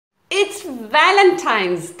It's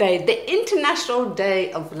Valentine's Day, the International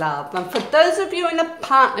Day of Love. And for those of you in a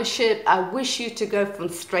partnership, I wish you to go from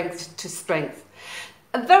strength to strength.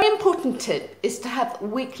 A very important tip is to have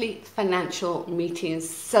weekly financial meetings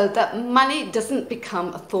so that money doesn't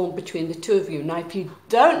become a thorn between the two of you. Now, if you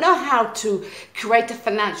don't know how to create a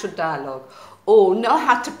financial dialogue or know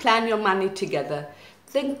how to plan your money together,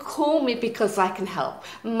 then call me because I can help.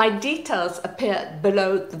 My details appear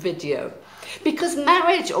below the video. Because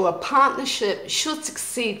marriage or a partnership should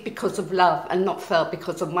succeed because of love and not fail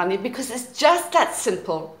because of money, because it's just that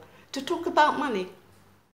simple to talk about money.